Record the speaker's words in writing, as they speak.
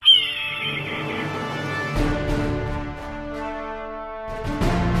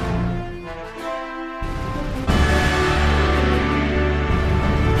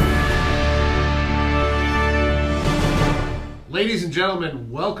Ladies and gentlemen,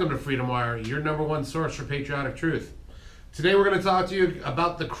 welcome to Freedom Wire, your number one source for patriotic truth. Today we're going to talk to you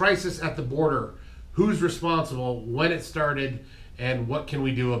about the crisis at the border, who's responsible, when it started, and what can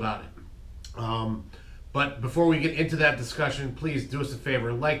we do about it. But before we get into that discussion, please do us a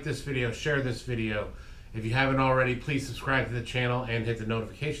favor, like this video, share this video. If you haven't already, please subscribe to the channel and hit the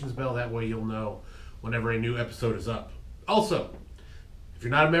notifications bell. That way you'll know whenever a new episode is up. Also, if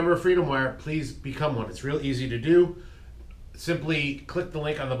you're not a member of Freedom Wire, please become one. It's real easy to do. Simply click the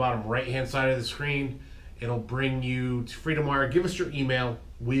link on the bottom right-hand side of the screen. It'll bring you to Freedom Wire. Give us your email.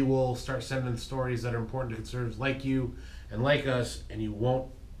 We will start sending stories that are important to conservatives like you and like us, and you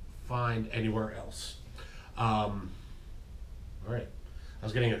won't find anywhere else. All right. I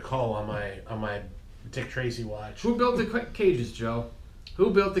was getting a call on my Dick Tracy watch. Who built the cages, Joe?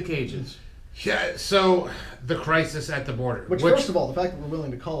 Who built the cages? Yeah, so the crisis at the border. Which, first of all, the fact that we're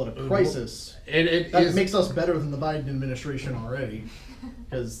willing to call it a crisis, that makes us better than the Biden administration already.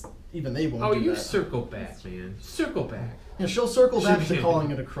 Because even they won't do that. Oh, you circle back, man. Circle back. Yeah, she'll circle back to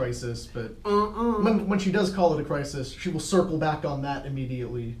calling it a crisis, but when she does call it a crisis, she will circle back on that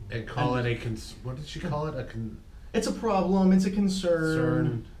immediately. And call it a... what did she call it? It's a problem, it's a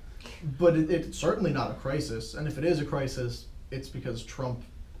concern. But it's certainly not a crisis. And if it is a crisis, it's because Trump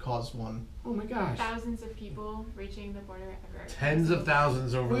caused one. Oh my gosh. Thousands of people reaching the border ever. Tens of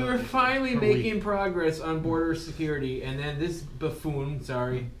thousands over We were finally making progress on border security, and then this buffoon,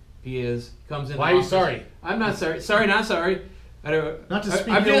 comes in. Why are you sorry? I'm not sorry. Sorry, not sorry. Not to speak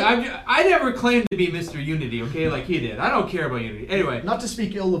I never claimed to be Mr. Unity, okay, like he did. I don't care about Unity. Anyway. Not to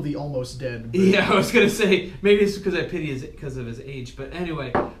speak ill of the almost dead. But yeah, I was going to say, maybe it's because I pity because of his age. But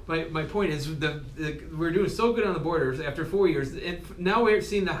anyway, my point is, we're doing so good on the borders after 4 years. And now we're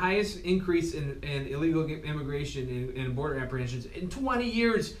seeing the highest increase in illegal immigration and border apprehensions in 20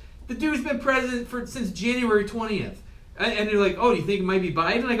 years. The dude's been president since January 20th. And they're like, oh, do you think it might be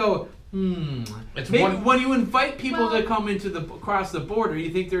Biden? And I go... when you invite people to come across the border, you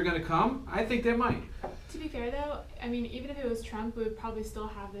think they're going to come? I think they might. To be fair, though, I mean, even if it was Trump, we would probably still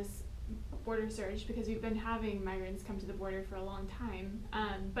have this border surge because we've been having migrants come to the border for a long time.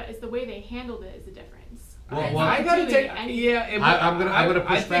 But it's the way they handled it is the difference. Well, I gotta take. Yeah, I'm gonna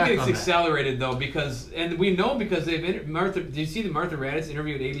push back on that. I think it's accelerated though and we know because they've Martha. Did you see the Martha Raddatz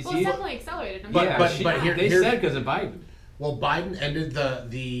interview at ABC? Well, it's definitely accelerated. But they said because of Biden. Well, Biden ended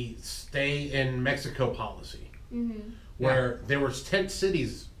the stay in Mexico policy, where there were tent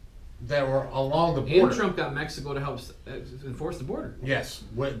cities that were along the border. And Trump got Mexico to help enforce the border. Yes,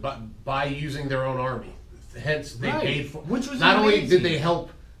 by using their own army. Hence, they paid for. Which was not amazing. only did they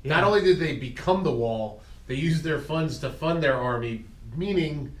help, not only did they become the wall, they used their funds to fund their army,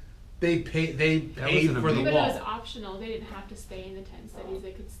 meaning they paid for the But wall. it was optional. They didn't have to stay in the tent cities.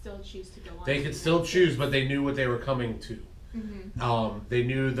 They could still choose to go on. They could still choose, but they knew what they were coming to. They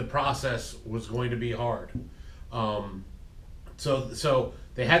knew the process was going to be hard. So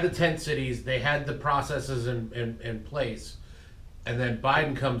they had the tent cities, they had the processes in place, and then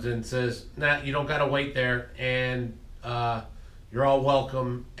Biden comes in and says, nah, you don't got to wait there, and you're all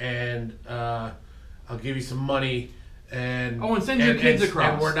welcome, and I'll give you some money, and send your kids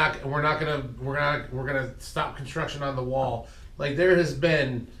across. And we're gonna stop construction on the wall. Like, there has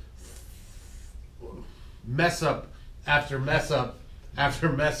been mess up after mess up after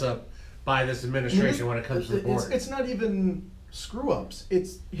mess up by this administration when it comes to the border. It's not even screw-ups.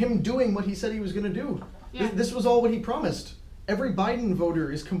 It's him doing what he said he was going to do. Yeah. This was all what he promised. Every Biden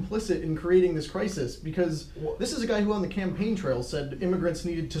voter is complicit in creating this crisis because this is a guy who on the campaign trail said immigrants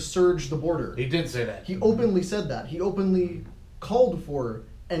needed to surge the border. He did say that. He openly said that. He openly called for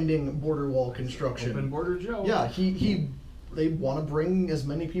ending border wall construction. Open border Joe. Yeah, they want to bring as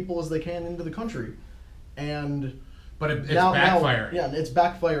many people as they can into the country. But it's backfiring. Yeah, it's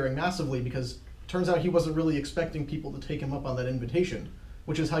backfiring massively because it turns out he wasn't really expecting people to take him up on that invitation,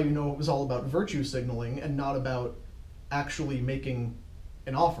 which is how you know it was all about virtue signaling and not about actually making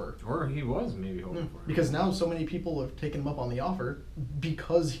an offer. Or he was maybe hoping for it. Because now so many people have taken him up on the offer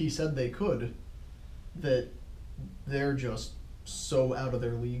because he said they could that they're just so out of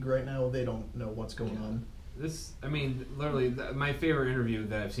their league right now, they don't know what's going on. Literally, my favorite interview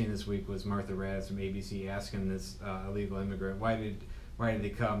that I've seen this week was Martha Raddatz from ABC asking this illegal immigrant, why did they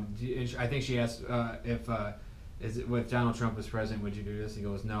come? I think she asked if Donald Trump was president, would you do this? He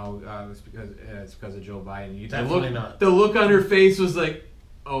goes, no, it's because of Joe Biden. Definitely not. The look on her face was like,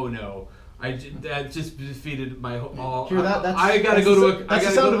 oh no. That just defeated my all. Hear that? That's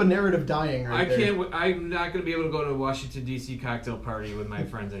the sound of a narrative dying right there. I'm not going to be able to go to a Washington D.C. cocktail party with my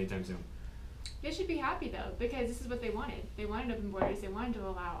friends anytime soon. They should be happy, though, because this is what they wanted. They wanted open borders. They wanted to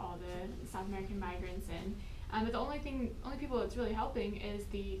allow all the South American migrants in. But the only people it's really helping is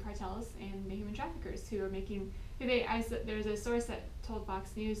the cartels and the human traffickers who are making. There's a source that told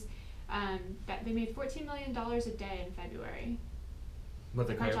Fox News that they made $14 million a day in February. What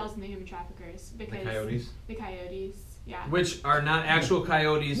The cartels and the human traffickers, because the coyotes? The coyotes, yeah. Which are not actual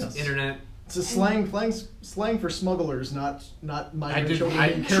coyotes. Yes. Internet. It's a slang for smugglers, not migrant children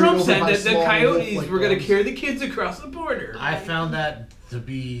being carried Trump over said by that the small coyotes wolf-like were going to dogs. carry the kids across the border. I found that to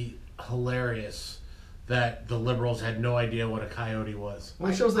be hilarious that the liberals had no idea what a coyote was. Well,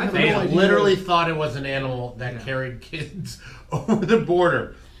 it shows they have They no idea. literally thought it was an animal that Yeah. carried kids over the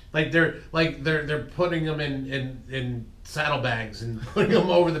border. They're putting them in saddlebags and putting them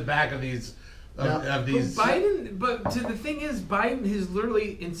over the back of these of these. But the thing is, Biden has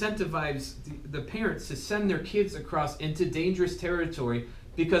literally incentivized the parents to send their kids across into dangerous territory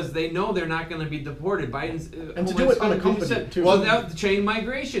because they know they're not going to be deported. Biden's And to do it unaccompanied, too. Well, now the chain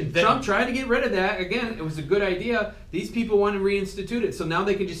migration. They- Trump tried to get rid of that. Again, it was a good idea. These people want to reinstitute it, so now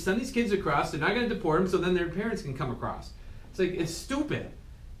they can just send these kids across. They're not going to deport them, so then their parents can come across. It's like it's stupid.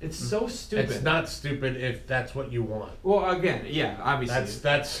 It's so stupid. It's not stupid if that's what you want. Well, again, yeah, obviously.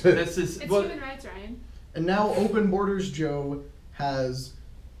 That's That's just, It's well, human rights, Ryan. And now Open Borders Joe has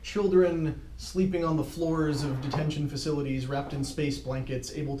children sleeping on the floors of detention facilities wrapped in space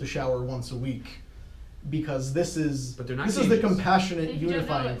blankets, able to shower once a week. Because this is But they're not this is the cages. compassionate, If you don't know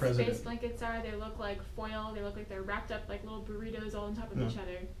unifying what president. space blankets are, they look like foil. They look like they're wrapped up like little burritos all on top of Yeah. each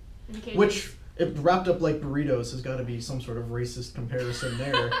other. In the cages. Which, if wrapped up like burritos, has got to be some sort of racist comparison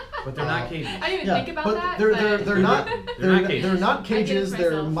there. but they're not cages. I didn't even Yeah, think about but that. they're but they're not They're not cages. they're not I did cages. it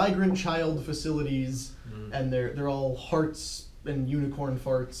They're myself. migrant child facilities, Mm. and they're all hearts and unicorn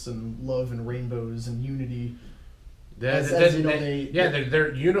farts and love and rainbows and unity. As you know,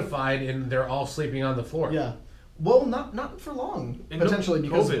 they're unified and they're all sleeping on the floor. Yeah. Well, not for long, And no- potentially,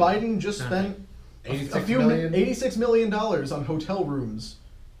 because COVID. Biden just Not spent $86 million. $86 million on hotel rooms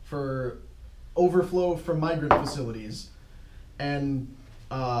for overflow from migrant facilities. And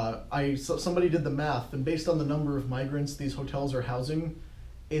somebody did the math, and based on the number of migrants these hotels are housing,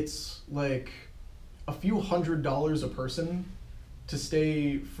 it's like a few $100s a person to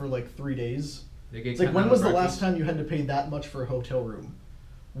stay for like 3 days. They get It's like, kind when of was the breakfast. last time you had to pay that much for a hotel room?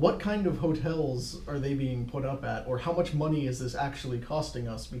 What kind of hotels are they being put up at, or how much money is this actually costing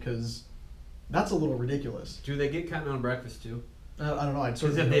us? Because that's a little ridiculous. Do they get continental breakfast too? I don't know. I'd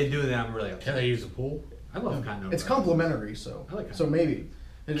sort Because of if they do that, I'm really Can upset. they use a pool? I love continental It's breakfast. complimentary, so I like so maybe.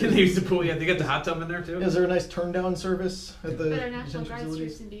 Can they use the pool? Yeah, they get the hot tub in there too. Is there a nice turn down service at the But our National detention Guard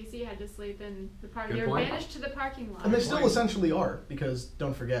facilities? troops in D.C. had to sleep in the park. Good They were point. banished to the parking lot. And they Good still point. essentially are, because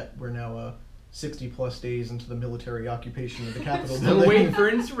don't forget, we're now 60 plus days into the military occupation of the Capitol Still building. waiting for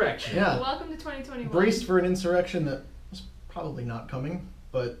insurrection. Yeah. Welcome to 2021. Braced for an insurrection that was probably not coming,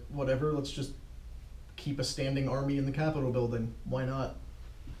 but whatever. Let's just keep a standing army in the Capitol building. Why not?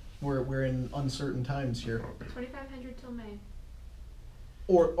 We're in uncertain times here, 2,500 till May.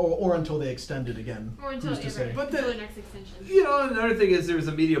 or until they extend it again. Or until, Who's to yeah, say? right, But until the- the next extension. You know, another thing is there was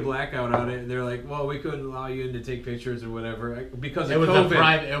a media blackout on it, and they're like, "Well, we couldn't allow you in to take pictures or whatever because It of was COVID." a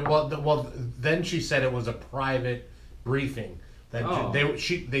private. Well, then she said it was a private briefing that Oh.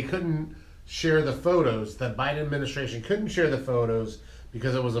 they couldn't share the photos. The Biden administration couldn't share the photos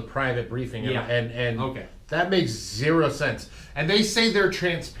because it was a private briefing. Yeah. And Okay. that makes zero sense. And they say they're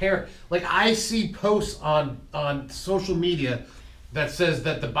transparent. Like, I see posts on social media that says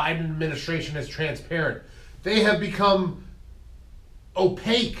that the Biden administration is transparent. They have become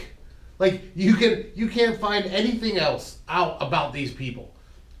opaque. Like, you can't find anything else out about these people.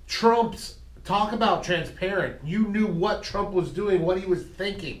 Trump's talk about transparent. You knew what Trump was doing, what he was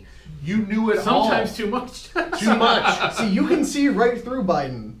thinking. You knew it Sometimes all. too much. Too much. See, you can see right through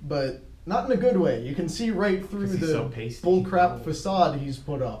Biden, but not in a good way. You can see right through 'Cause he's the so pasty. bullcrap facade he's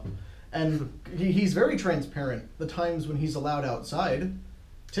put up. And he's very transparent the times when he's allowed outside.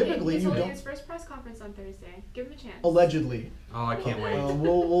 Typically, He's you holding don't. his first press conference on Thursday. Give him a chance. Allegedly. Oh, I can't wait.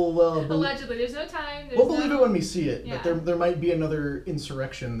 We'll Allegedly. There's no time. There's we'll believe no, it when we see it, Yeah. but there might be another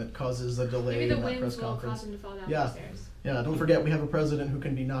insurrection that causes a delay Maybe the in that press winds will conference. cause him to fall down Yeah. the stairs. Yeah, don't forget we have a president who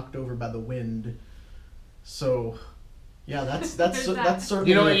can be knocked over by the wind. So, yeah, that's There's that. that's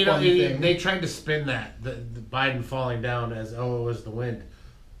certainly You a know, fun thing. they tried to spin that the Biden falling down as, oh, it was the wind.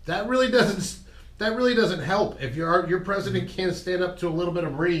 That really doesn't help if your president can't stand up to a little bit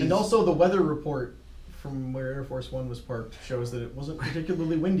of breeze. And also, the weather report from where Air Force One was parked shows that it wasn't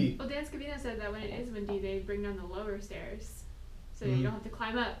particularly windy. Well, Dan Scavino said that when it is windy, they bring down the lower stairs, so Mhm. you don't have to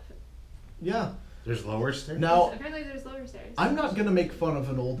climb up. Yeah, There's lower stairs. Now, Apparently, there's lower stairs. I'm not gonna make fun of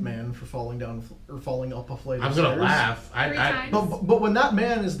an old man for falling down or falling up a flight of I'm stairs. gonna laugh. Three times. But when that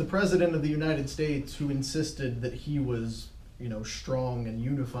man is the president of the United States who insisted that he was, strong and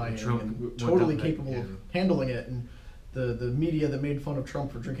unifying Trump and went totally up, capable yeah. of handling it, and the media that made fun of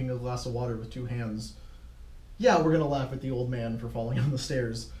Trump for drinking a glass of water with 2 hands, yeah, we're gonna laugh at the old man for falling down the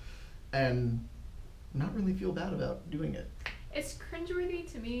stairs, and not really feel bad about doing it. It's cringeworthy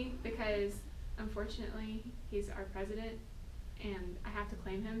to me because, unfortunately, he's our president, and I have to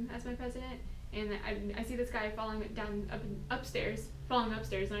claim him as my president. And I see this guy falling down upstairs, not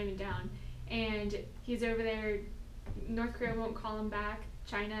even down, and he's over there. North Korea won't call him back.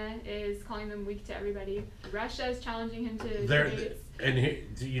 China is calling them weak to everybody. Russia is challenging him to debates. And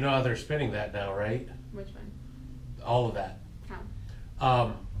you know how they're spinning that now, right? Which one? All of that.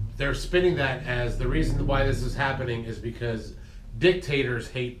 How? They're spinning that as the reason why this is happening is because dictators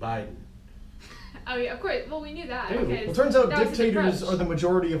hate Biden. Oh yeah, of course. Well, we knew that. Dude, Because Well, turns out that was his dictators approach. are the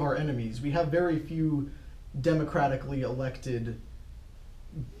majority of our enemies. We have very few democratically elected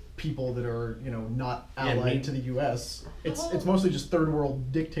people that are, not Yeah, allied me- to the U.S. It's whole- mostly just third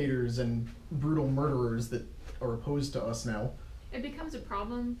world dictators and brutal murderers that are opposed to us now. It becomes a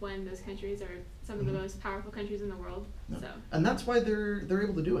problem when those countries are some of the most powerful countries in the world. Yeah. So And that's why they're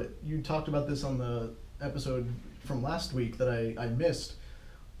able to do it. You talked about this on the episode from last week that I missed.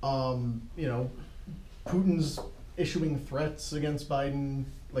 Putin's issuing threats against Biden,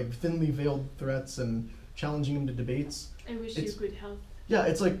 like thinly veiled threats, and challenging him to debates. I wish It's- you good health. Yeah,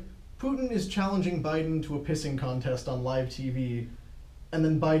 it's like Putin is challenging Biden to a pissing contest on live TV, and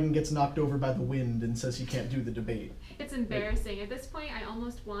then Biden gets knocked over by the wind and says he can't do the debate. It's embarrassing. At this point, I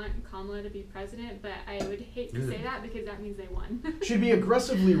almost want Kamala to be president, but I would hate to say that because that means they won. She'd be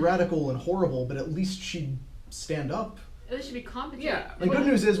aggressively radical and horrible, but at least she'd stand up. At least should be competent. Yeah. The good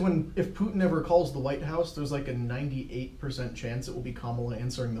news is if Putin ever calls the White House, there's like a 98% chance it will be Kamala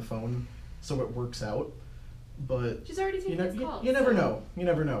answering the phone, so it works out. But She's already taken his calls. you never so- know. You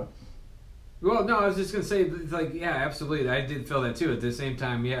never know. Well, no, I was just gonna say, like, yeah, absolutely. I did feel that too. At the same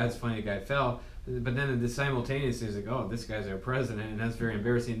time, yeah, it's funny the guy fell, but then the simultaneously is like, oh, this guy's our president, and that's very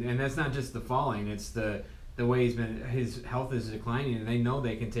embarrassing. And that's not just the falling; it's the way his health is declining, and they know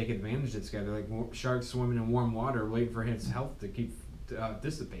they can take advantage of this guy. They're like sharks swimming in warm water, waiting for his health to keep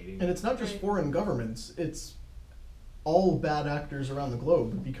dissipating. And it's not just Right. foreign governments; it's all bad actors around the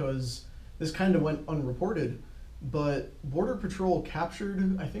globe, because this kind of went unreported. But Border Patrol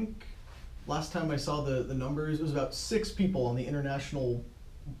captured, I think, last time I saw the numbers, it was about 6 people on the International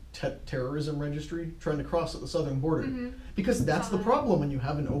Terrorism Registry trying to cross at the southern border. Mhm. Because that's Saw the that. problem when you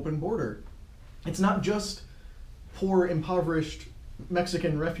have an open border. It's not just poor, impoverished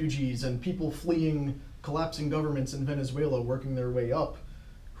Mexican refugees and people fleeing collapsing governments in Venezuela working their way up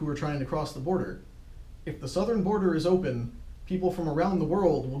who are trying to cross the border. If the southern border is open, people from around the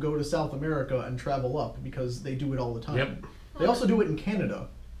world will go to South America and travel up because they do it all the time. Yep. They also do it in Canada,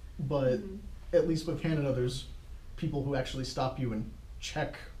 but Mhm. at least with Canada, there's people who actually stop you and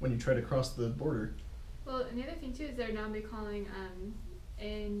check when you try to cross the border. Well, and the other thing too is they're now be calling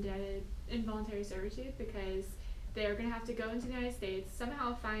involuntary servitude because they're going to have to go into the United States,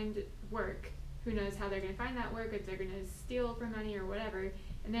 somehow find work. Who knows how they're going to find that work, if they're going to steal for money or whatever,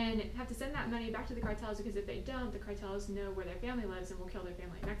 and then have to send that money back to the cartels because if they don't, the cartels know where their family lives and will kill their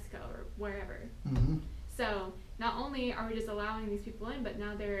family in Mexico or wherever. Mm-hmm. So not only are we just allowing these people in, but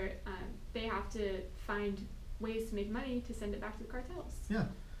now they have to find ways to make money to send it back to the cartels. Yeah.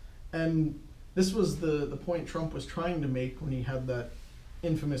 And this was the point Trump was trying to make when he had that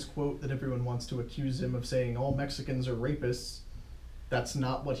infamous quote that everyone wants to accuse him of saying all Mexicans are rapists. That's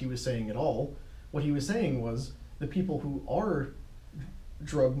not what he was saying at all. What he was saying was the people who are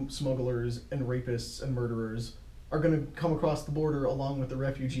drug smugglers and rapists and murderers are going to come across the border along with the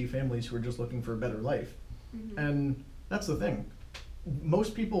refugee families who are just looking for a better life. Mhm. And that's the thing.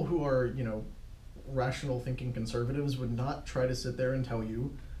 Most people who are, rational thinking conservatives would not try to sit there and tell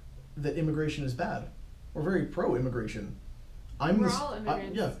you that immigration is bad. We're very pro-immigration. We're all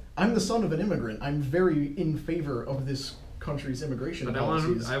immigrants. I'm the son of an immigrant. I'm very in favor of this country's immigration But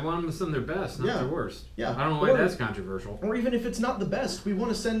policies. I want them to send their best, not Yeah. their worst. Yeah. I don't know why Or- that's controversial. Or even if it's not the best, we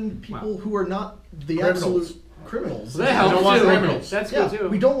want to send people Wow. who are not the Criminals. absolute criminals. That We helps don't want too. criminals. That's Yeah, good too.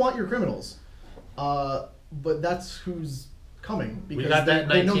 we don't want your criminals. But that's who's coming because got that in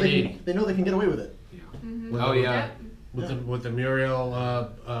they know 1980. they know they can get away with it. Mhm. With Oh, the- yeah. Yep. with the Muriel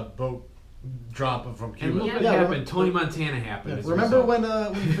boat drop from And Cuba. look what Yeah, happened. remember- Tony Montana happened. Yeah. as a Remember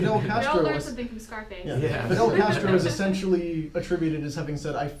result. when Fidel We all Castro learned was something from Scarface. Yeah. Fidel Castro is essentially attributed as having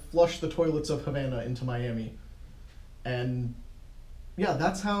said, "I flushed the toilets of Havana into Miami," and Yeah,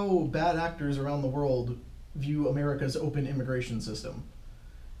 that's how bad actors around the world view America's open immigration system.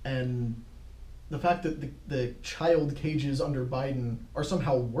 And the fact that the child cages under Biden are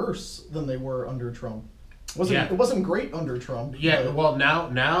somehow worse than they were under Trump. It wasn't great under Trump. Yeah, but- well,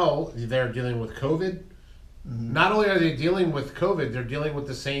 now they're dealing with COVID. Not only are they dealing with COVID, they're dealing with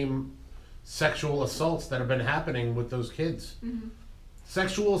the same sexual assaults that have been happening with those kids.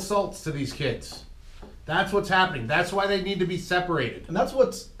 Sexual assaults to these kids. That's what's happening. That's why they need to be separated. And that's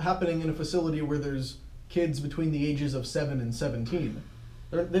what's happening in a facility where there's kids between the ages of 7 and 17.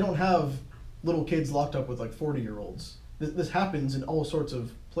 They don't have little kids locked up with like 40-year-olds. This happens in all sorts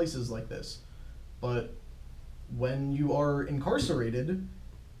of places like this. But when you are incarcerated,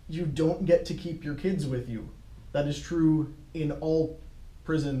 you don't get to keep your kids with you. That is true in all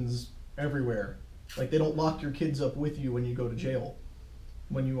prisons everywhere. Like, they don't lock your kids up with you when you go to jail.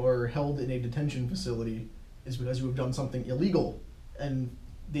 When you are held in a detention facility, is because you have done something illegal. And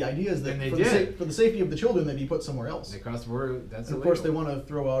the idea is that And they for, did. for the safety of the children, they be put somewhere else. They cross the border. That's And of illegal. course, they want to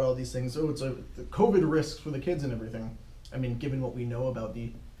throw out all these things. Oh, it's the COVID risks for the kids and everything. I mean, given what we know about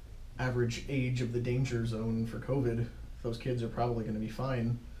the average age of the danger zone for COVID, those kids are probably going to be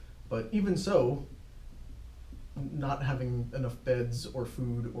fine. But even so, not having enough beds or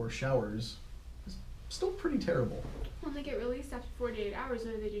food or showers is still pretty terrible. When they get released after 48 hours,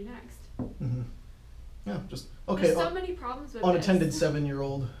 what do they do next? Mm-hmm. Yeah, just okay. There's so many problems with Unattended this.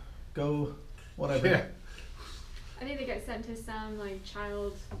 7-year-old, go, whatever. Yeah. I think they get sent to some like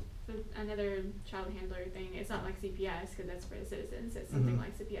another child handler thing. It's not like CPS because that's for the citizens. It's something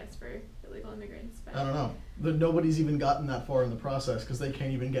like CPS for illegal immigrants. But I don't know. But nobody's even gotten that far in the process because they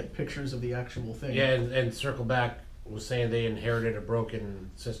can't even get pictures of the actual thing. Yeah, and Circle Back was saying they inherited a broken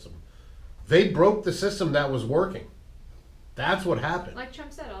system. They broke the system that was working. That's what happened. like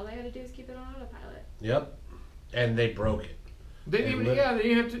Trump said, all they had to do is keep it on autopilot. Yep. And they broke it. They didn't even. Yeah, they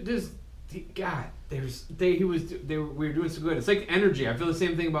didn't have to. Just God. We were doing so good. It's like energy. I feel the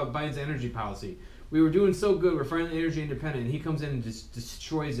same thing about Biden's energy policy. We were doing so good. We're finally energy independent, and he comes in and just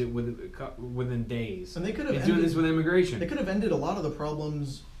destroys it within days. And they could have He's doing this with immigration. They could have ended a lot of the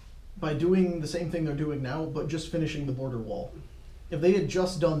problems by doing the same thing they're doing now, but just finishing the border wall. If they had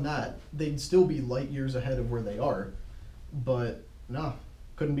just done that, they'd still be light years ahead of where they are. But no,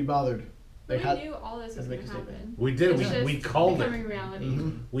 couldn't be bothered. They We had knew all this had was to going make to a statement. happen. We did. It's just We called becoming it.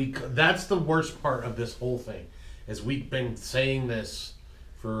 reality. That's the worst part of this whole thing, is we've been saying this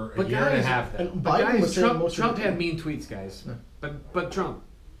for a year and a half now. and But Biden was guys, saying most Trump of the had time. mean tweets, guys. But Trump,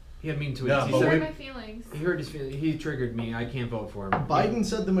 he had mean tweets. No, he but These said are my feelings. he hurt his feelings. He triggered me. I can't vote for him. Biden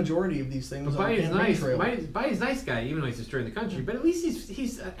said the majority of these things But on the Biden's campaign nice. trail. Biden's a nice guy, even though he's destroying the country. But at least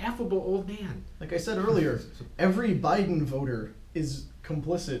he's an affable old man. Like I said earlier, every Biden voter is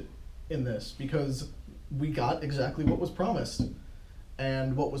complicit in this because we got exactly what was promised.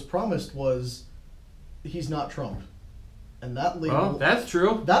 And what was promised was he's not Trump. And that label Well, that's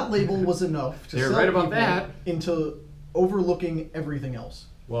true. that label was enough to They're sell right about people that. into overlooking everything else.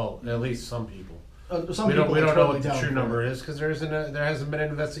 Well, at least some people. Some We don't people are know totally what the down true for number it. is because there hasn't been an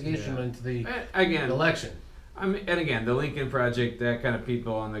investigation Yeah. into the Again, election. and again, the Lincoln Project, that kind of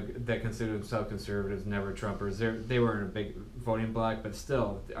people that consider themselves conservatives, never Trumpers. They were in a big voting bloc, but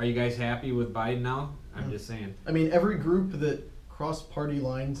still, are you guys happy with Biden now? I'm just saying. I mean, every group that crossed party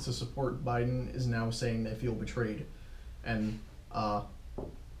lines to support Biden is now saying they feel betrayed. And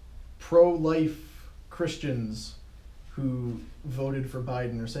pro-life Christians who voted for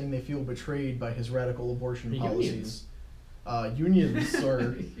Biden are saying they feel betrayed by his radical abortion policies. Unions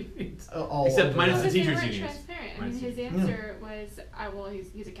are all Except over minus that. the But they teachers' weren't unions. transparent. I Minus mean, his the- answer was, well,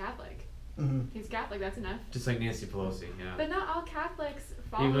 he's a Catholic. Mhm. He's Catholic, that's enough. Just like Nancy Pelosi, yeah. But not all Catholics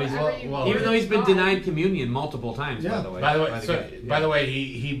follow Even though he's- every well, Even though he's been God. denied communion multiple times, Yeah. by the way. By the way, guy. by the way,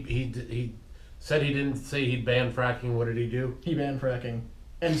 he said he didn't say he'd ban fracking. What did he do? He banned fracking.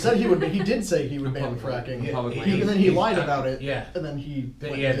 And said he would. He did say he would ban Public- fracking. public And then he he's- lied about it. Yeah. And then he.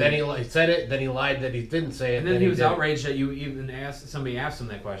 went Yeah. and Then did it. he said it. Then he lied that he didn't say it. And then he was did it. outraged that you even somebody asked him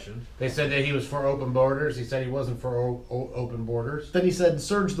that question. They said that he was for open borders. He said he wasn't for open borders. Then he said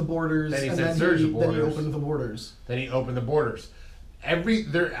surge the borders. Then he and said then surge the Then he borders. opened the borders. Then he opened the borders. I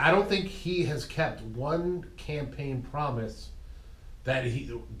don't think he has kept one campaign promise that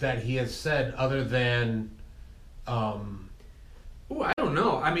he has said other than. Oh, I don't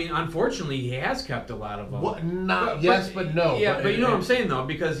know. I mean, unfortunately, he has kept a lot of them. What? Not yes, but no. Yeah, but you know what I'm saying though,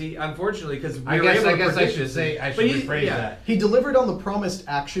 because he unfortunately because I guess I should say I should rephrase that. He delivered on the promised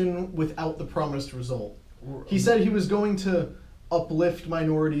action without the promised result. He said he was going to uplift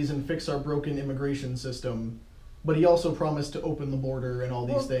minorities and fix our broken immigration system, but he also promised to open the border and all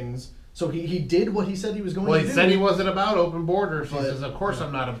these Well, things. So he did what he said he was going Well, to he do. said he wasn't about open borders. He But- says, "Of course,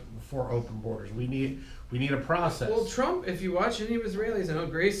 I'm not for open borders. We need a process." Well, Trump, if you watch any of his rallies, I know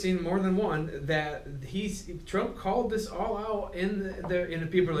Gray's seen more than one, that Trump called this all out in the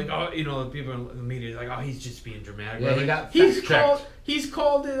people are like, oh, the people in the media are like, oh, he's just being dramatic. Yeah, he Like, got he's fact-checked.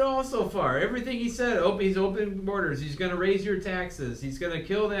 called it all so far. Everything he said, he's open borders. He's going to raise your taxes. He's going to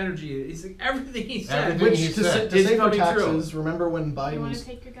kill the energy. He's like, everything he said. Everything Which, he to said. say for coming taxes, true. remember when You want to Biden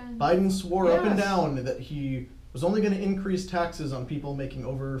take your guns? swore up and Yes. down that he was only going to increase taxes on people making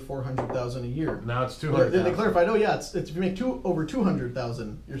over $400,000 a year. Now it's Well, they 200,000. clarified, it's if you make over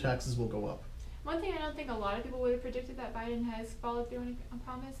 200,000, your taxes will go up. One thing I don't think a lot of people would have predicted that Biden has followed through on a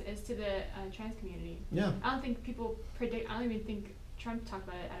promise is to the trans community. Yeah. I don't think people predict. I don't even think Trump talked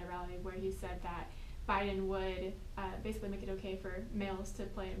about it at a rally where he said that Biden would basically make it okay for males to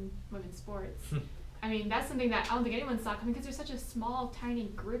play in women's sports. I mean, that's something that I don't think anyone saw coming because there's such a small, tiny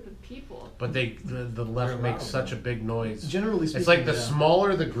group of people. But the left They're makes loud. such a big noise. Generally speaking, It's like the yeah.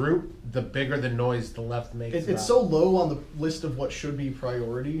 smaller the group, the bigger the noise the left makes. It's about so it. low on the list of what should be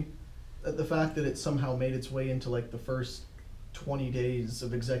priority that the fact that it somehow made its way into like the first 20 days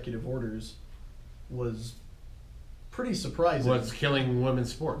of executive orders was pretty surprising. What's killing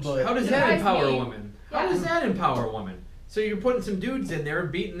women's sports? But- How does Yeah. that empower a Surprised me. woman? How Yeah. does that empower a woman? So you're putting some dudes in there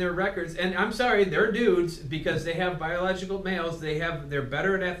beating their records, and I'm sorry, they're dudes because they have biological males. They're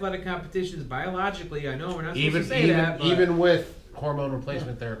better at athletic competitions biologically. I know we're not supposed to say that, but even with hormone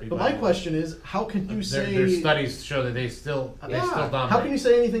replacement therapy. But by my the way. question is, how can you say Their studies show that they still Yeah. dominate. how can you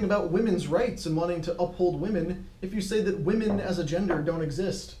say anything about women's rights and wanting to uphold women if you say that women as a gender don't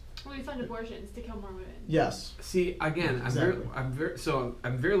exist? Well, we fund abortions to kill more women. Yes. see again, Exactly.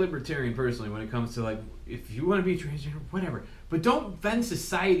 I'm very libertarian personally when it comes to like if you want to be transgender, whatever. But don't bend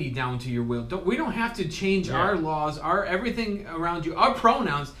society down to your will. We don't have to change Yeah. our laws, our everything around you, our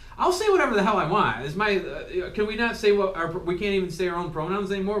pronouns. I'll say whatever the hell I want. Is my can we not say we can't even say our own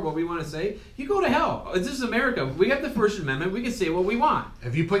pronouns anymore? What we want to say? You go to hell. This is America. We have the First Amendment. We can say what we want.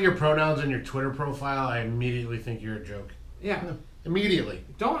 If you put your pronouns on your Twitter profile, I immediately think you're a joke. Yeah. Yeah. Immediately.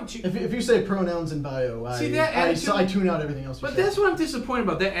 Don't you? If you say pronouns in bio, See, that attitude- I tune out everything else. You But say. that's what I'm disappointed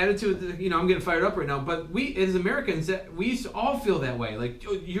about. That attitude, I'm getting fired up right now. But we, as Americans, we used to all feel that way. Like,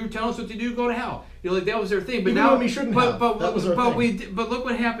 "Oh, you're telling us what to do, go to hell. Like that was their thing. But Even now when we shouldn't have. That was our thing. But look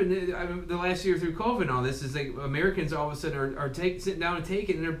what happened the last year through COVID and all this is like Americans all of a sudden are sitting down and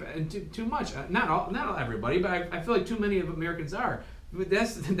taking and too much. Not all everybody, but I feel like too many of Americans are. But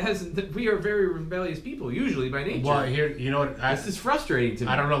that's we are very rebellious people usually by nature. Well, here, you know what? This is frustrating to me.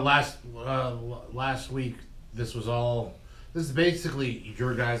 I don't know. Last week, this is basically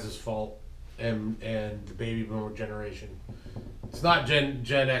your guys' fault and the baby boomer generation. It's not Gen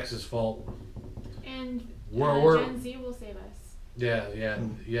X's fault. And We're- Gen Z will save us. Yeah. No,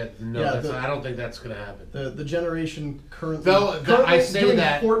 Yeah, that's, the- I don't think that's gonna happen. the generation currently, Though, I say doing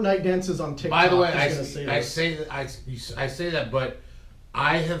that- Fortnite dances on TikTok. By the way, is gonna save us. I say that, but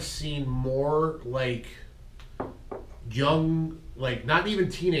I have seen more like young, like not even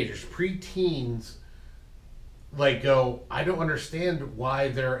teenagers, pre-teens, like go, I don't understand why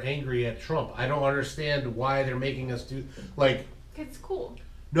they're angry at Trump. I don't understand why they're making us do like. 'Cause it's cool.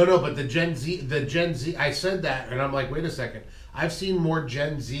 No, but the Gen Z, I said that, and I'm like, wait a second. I've seen more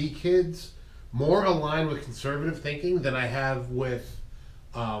Gen Z kids more aligned with conservative thinking than I have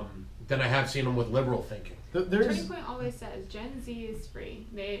seen them with liberal thinking. There's Turning Point always says Gen Z is free.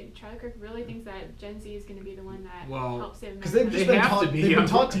 Charlie Kirk really thinks that Gen Z is going to be the one that Well, helps save because America. they've just They been have taught. to be. They've been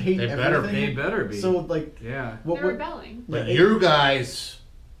taught to hate They better everything. They better be. So like, Yeah. They're rebelling. But Yeah, you guys,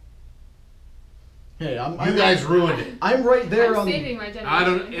 hey, you guys ruined it. I'm right there I'm on. saving my generation. I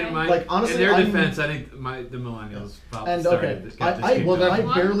don't. okay? In my Like, honestly, in their I'm- defense, I think the millennials probably And started. okay, this- got this I kicked well, off.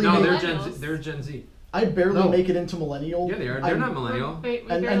 I barely no, make, they're Millennials. Gen Z. They're Gen Z. I barely No. make it into millennial. Yeah, they are. They're I'm- not millennial. We And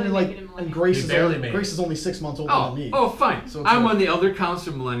barely and make like it in millennial. and Grace You is barely only, made Grace it. is only 6 months older Oh, than me. oh, fine. So it's I'm like- on the elder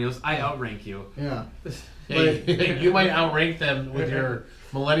council of millennials. I outrank you. Yeah. Yeah, you might outrank them with your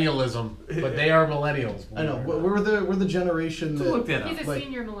millennialism, but they are millennials. I know. We're the generation So that. look that He's up. a like-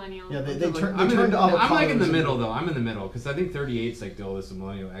 senior millennial. Yeah, they I'm turn in they the- turn to I'm like in the avocados middle and- though. I'm in the middle because I think 38 is like the oldest a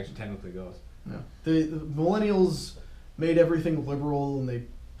millennial actually technically goes. Yeah. The millennials made everything liberal and they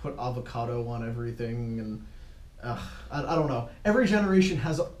put avocado on everything and I don't know. Every generation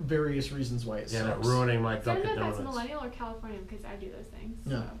has various reasons why it Yeah, sucks. ruining my I don't Dunkin' know if that's Donuts. millennial or California because I do those things.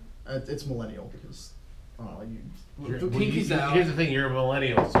 Yeah. So. It's millennial because I don't know. You're- The pinkies out. Here's the thing: you're a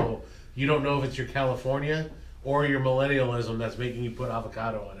millennial, so you don't know if it's your California or your millennialism that's making you put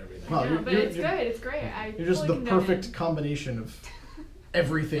avocado on everything. Well, I know, you're- but you're- it's good. It's great. You're just fully the condone perfect it. combination of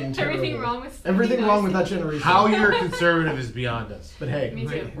everything terrible. Everything wrong with spending Everything wrong with that those. generation. How you're a conservative is beyond us. But hey, Me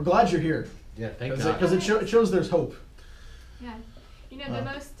too. we're glad you're here Yeah, thank because God. it shows there's hope. Yeah. You know,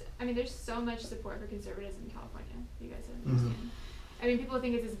 there's so much support for conservatives in California. You guys Mhm. understand. I mean, people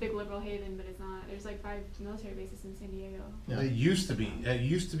think it's this big liberal haven, but it's not. There's like 5 military bases in San Diego. Yeah. It used to be. It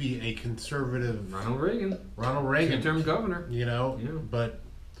used to be a conservative Ronald Reagan, Ronald Reagan. two-term governor. You know, Yeah. but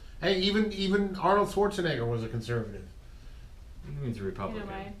hey, even Arnold Schwarzenegger was a conservative. He means a Republican. In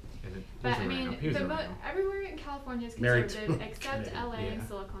a way. And it- But he's a I mean, rhino. He was a rhino. everywhere in California is Married conservative to except Kennedy. LA and Yeah.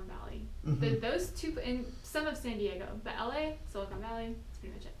 Silicon Valley. Mhm. Those two, and some of San Diego, but LA, Silicon Valley, that's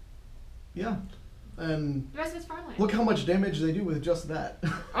pretty much it. Yeah, and The rest of it's farmland. look how much damage they do with just that.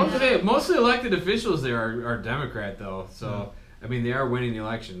 I was gonna say, mostly elected officials there are Democrat though, so I mean they are winning the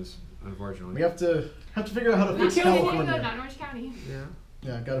elections, unfortunately. We have to figure out how to Not fix San Diego, California. not Orange County. Yeah.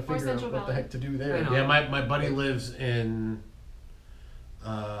 Yeah, got to figure out Central what the Valley. heck to do I there. know. Yeah, my buddy lives in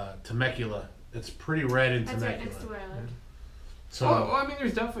Temecula. It's pretty red in That's right Temecula. next to where I live. So Oh, I mean,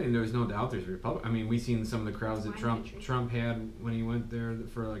 there's no doubt there's Republic. I mean, we seen some of the crowds that Wine Trump country. Trump had when he went there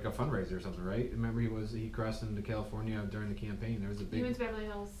for like a fundraiser or something, right? Remember he crossed into California during the campaign. There was a He went big, to Beverly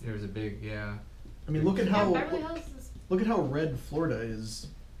Hills. yeah. I mean, look at Yeah, how Beverly Hills is. look at how red Florida is,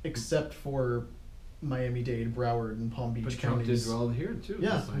 except for Miami-Dade, Broward, and Palm Beach But Trump did counties. well here too.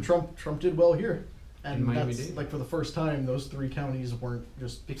 Yeah, this time. and Trump did well here, In and that's Miami-Dade. like for the first time those 3 counties weren't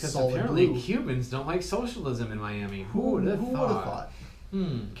just Because solid apparently blue. Cubans don't like socialism in Miami. Who would have would've thought?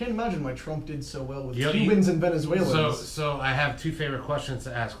 Can't imagine why Trump did so well with Yeah, Cubans and Venezuelans. So I have 2 favorite questions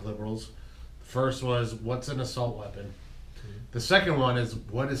to ask liberals. The first was, what's an assault weapon? The second one is,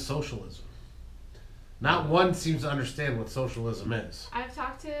 what is socialism? Not one seems to understand what socialism is. I've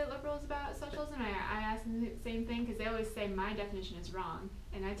talked to liberals about socialism. I ask them the same thing because they always say my definition is wrong,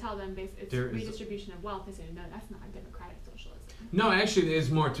 and I tell them it's There is- redistribution of wealth. They say no, that's not democratic socialism. No, actually, there's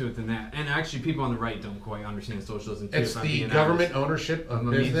more to it than that. And actually, people on the right don't quite understand socialism too. It's if I'm the being government honest. ownership of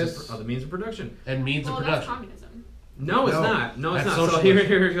the business of the means of production. and means Well, of that's production. communism. No, it's No, not. No, it's that's not. So socialism.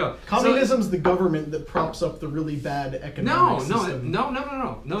 here we go. Communism's the government that props up the really bad economic No. system. Well,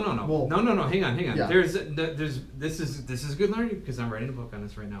 no. Hang on. Yeah. This is good learning because I'm writing a book on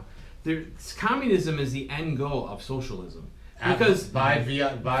this right now. Communism is the end goal of socialism. Because by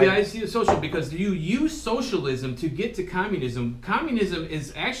social, because you use socialism to get to communism. Communism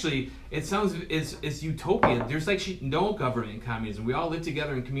is actually, it sounds, it's utopia. There's actually no government in communism. We all live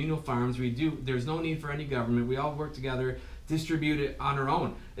together in communal farms. There's no need for any government. We all work together, distribute it on our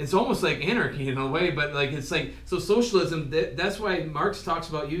own. It's almost like anarchy in a way, but like it's like, so socialism, that's why Marx talks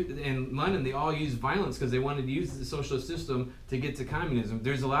about, and Lenin, they all use violence because they wanted to use the socialist system to get to communism.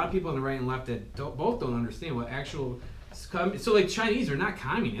 There's a lot of people on the right and left that both don't understand what actual, so like Chinese are not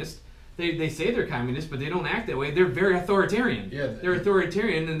communist. They say they're communist, but they don't act that way. They're very authoritarian. Yeah, they're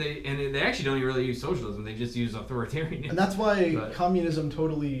authoritarian, and they actually don't even really use socialism. They just use authoritarian. And that's why But- communism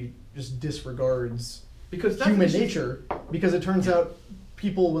totally just disregards because human definitions- nature, because it turns out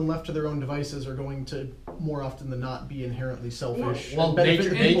people, when left to their own devices, are going to more often than not be inherently selfish. Well, and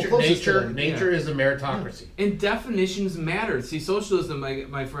benefit the people closest to them. nature is a meritocracy. And definitions matter. See, socialism.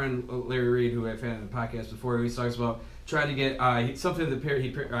 My friend Larry Reed, who I've had on the podcast before, he talks about try to get something that he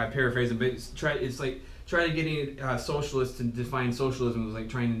paraphrased, but it's like try to get socialists to define socialism was like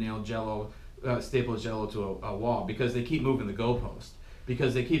trying to nail staple Jello to a wall because they keep moving the goalpost.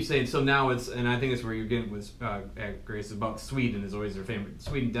 Because they keep saying, so now it's, and I think it's where you're getting with Grace, about Sweden is always their favorite.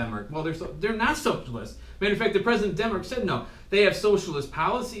 Sweden, Denmark. Well, they're not socialist. Matter of fact, the president of Denmark said no. They have socialist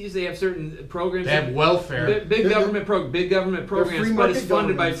policies. They have certain programs. They have welfare. Big government programs, free but it's market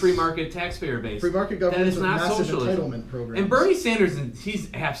funded by governments. free market taxpayer base. Free market That governments is with not massive socialism. entitlement programs. And Bernie Sanders, he's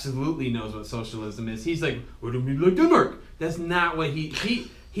absolutely knows what socialism is. He's like, what do you mean like Denmark? That's not what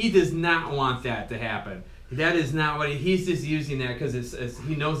he does not want that to happen. That is not what he's just using that because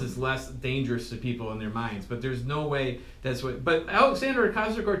he knows it's less dangerous to people in their minds. But there's no way that's what. But Alexandra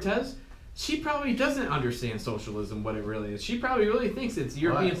Ocasio-Cortez, she probably doesn't understand socialism, what it really is. She probably really thinks it's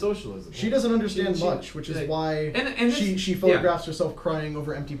European Right. socialism. She doesn't understand She- much, which is like- why and she photographs herself crying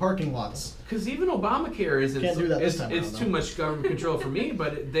over empty parking lots. Because even Obamacare isn't. Can't do that this time It's around, too though. much government control for me,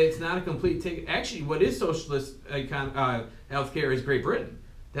 but it's not a complete take. Actually, what is socialist healthcare is Great Britain.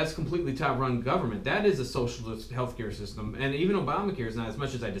 That's completely top-run government. That is a socialist healthcare system, and even Obamacare is not. As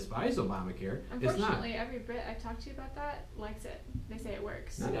much as I despise Obamacare, it's not. Unfortunately, every Brit I've talked to about that likes it. They say it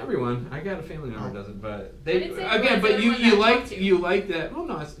works. Not everyone. I got a family member who doesn't, but I they didn't say again. everyone, But it's you everyone that I talked to. you like that. Well,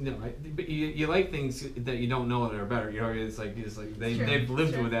 no, it's, no. But you like things that you don't know that are better. You know, it's like It's true. they've lived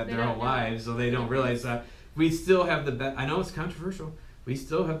It's true. with that They their don't whole know. lives, so they don't realize that we still have the best. I know it's controversial. we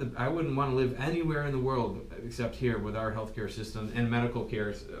still have I wouldn't want to live anywhere in the world except here with our healthcare system and medical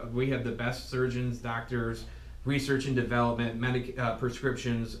care. We have the best surgeons, doctors, research and development,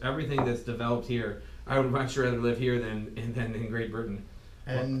 prescriptions, everything that's developed here. I would much rather live here than in Great Britain.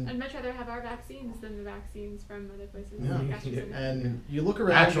 And I'd much rather have our vaccines than the vaccines from other places. Yeah. Like AstraZeneca. and you look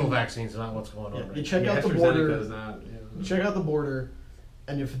around. Actual and- vaccines, not what's going on Yeah, right you now. check out the AstraZeneca border. is not, You check out the border,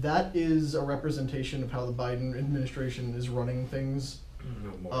 and if that is a representation of how the Biden administration is running things,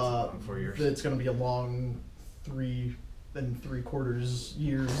 no more than 4 years. it's going to be a long 3 3/4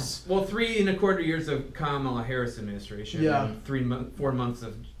 years. Well, 3 1/4 years of Kamala Harris administration. Yeah. And 4 months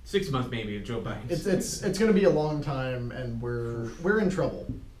of 6 months maybe of Joe Biden. It's going to be a long time, and we're in trouble.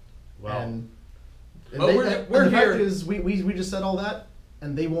 Well, And Well, they- we're and here. the fact is, we just said all that,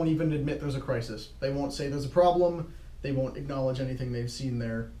 and they won't even admit there's a crisis. They won't say there's a problem. They won't acknowledge anything they've seen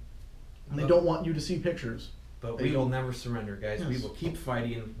there. And they don't want you to see pictures. But They we will don't- never surrender, guys. We Yes. will keep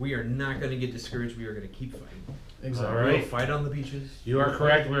fighting. We are not going to get discouraged. We are going to keep fighting. Exactly. All right. We'll fight on the beaches. you are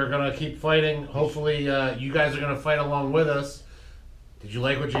correct. We're going to keep fighting. Hopefully, you guys are going to fight along with us. Did you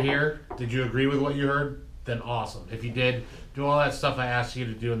like what you hear? Did you agree with what you heard? Then awesome. If you did, do all that stuff I asked you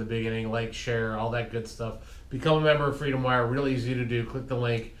to do in the beginning, like, share, all that good stuff. Become a member of Freedom Wire. Real easy to do. Click the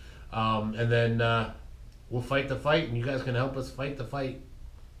link. And then we'll fight the fight, and you guys can help us fight the fight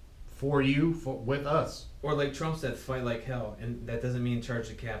for you, with us. Or like Trump said, fight like hell, and that doesn't mean charge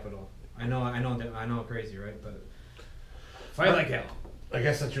the Capitol. I know, crazy, right? But fight like hell. I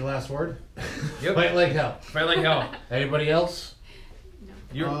guess that's your last word. Yep. Fight like hell. Fight like hell. Anybody else? No.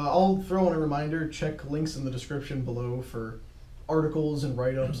 You're, I'll throw in a reminder. Check links in the description below for articles and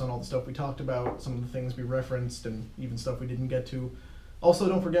write-ups on all the stuff we talked about, some of the things we referenced, and even stuff we didn't get to. Also,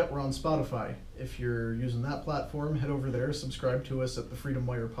 don't forget we're on Spotify. If you're using that platform, head over there, subscribe to us at the Freedom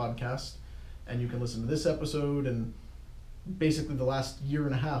Wire Podcast, and you can listen to this episode and basically the last year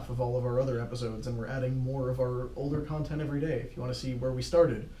and a half of all of our other episodes, and we're adding more of our older content every day. If you want to see where we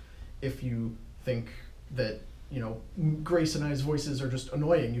started, if you think that Grace and I's voices are just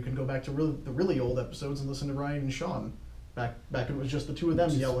annoying, you can go back to the really old episodes and listen to Ryan and Sean. Back when it was just the two of them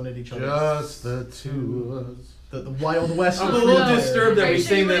yelling at each other. Just the two of us. The Wild West. I'm a of little Freedom Wire. disturbed that Are we you sure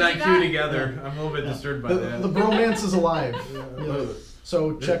sing you that wanna on do cue that? together. I'm a little bit disturbed by The that. bromance is alive. Yeah. Yeah.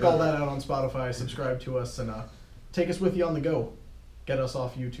 So check all that out on Spotify. Subscribe to us and take us with you on the go. Get us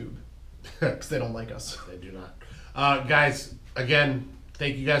off YouTube because they don't like us. They do not. Guys, again,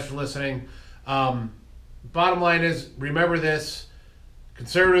 thank you guys for listening. Bottom line is, remember this.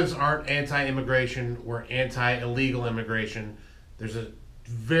 Conservatives aren't anti-immigration. We're anti-illegal immigration. There's a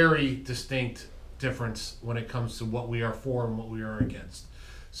very distinct difference when it comes to what we are for and what we are against.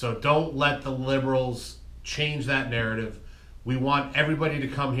 So don't let the liberals change that narrative. We want everybody to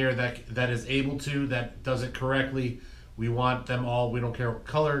come here that is able to, that does it correctly. We want them all. We don't care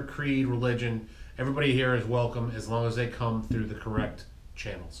color, creed, religion. Everybody here is welcome as long as they come through the correct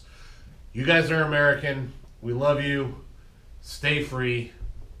channels. You guys are American. We love you. Stay free.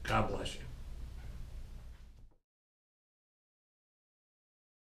 God bless you.